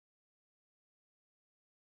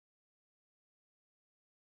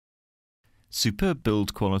Superb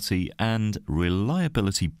build quality and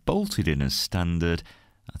reliability bolted in as standard.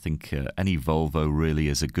 I think any Volvo really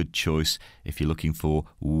is a good choice if you're looking for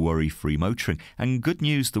worry-free motoring. And good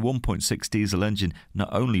news, the 1.6 diesel engine, not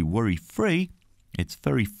only worry-free, it's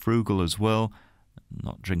very frugal as well.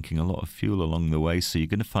 Not drinking a lot of fuel along the way, so you're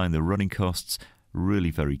going to find the running costs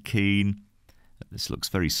really very keen. This looks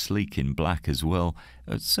very sleek in black as well.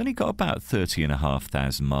 It's only got about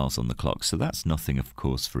 30,500 miles on the clock, so that's nothing, of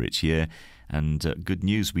course, for its year. And good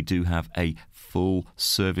news, we do have a full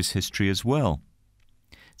service history as well.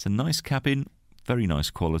 It's a nice cabin, very nice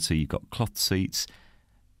quality. You've got cloth seats,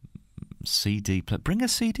 CD player. Bring a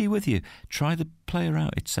CD with you. Try the player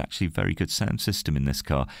out. It's actually a very good sound system in this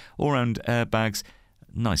car. All-round airbags,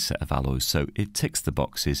 nice set of alloys, so it ticks the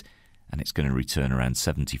boxes, and it's going to return around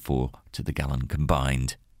 74 to the gallon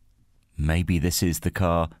combined. Maybe this is the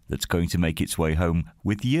car that's going to make its way home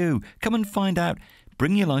with you. Come and find out.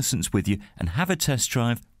 Bring your licence with you and have a test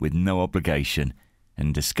drive with no obligation,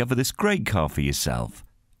 and discover this great car for yourself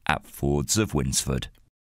at Fords of Winsford.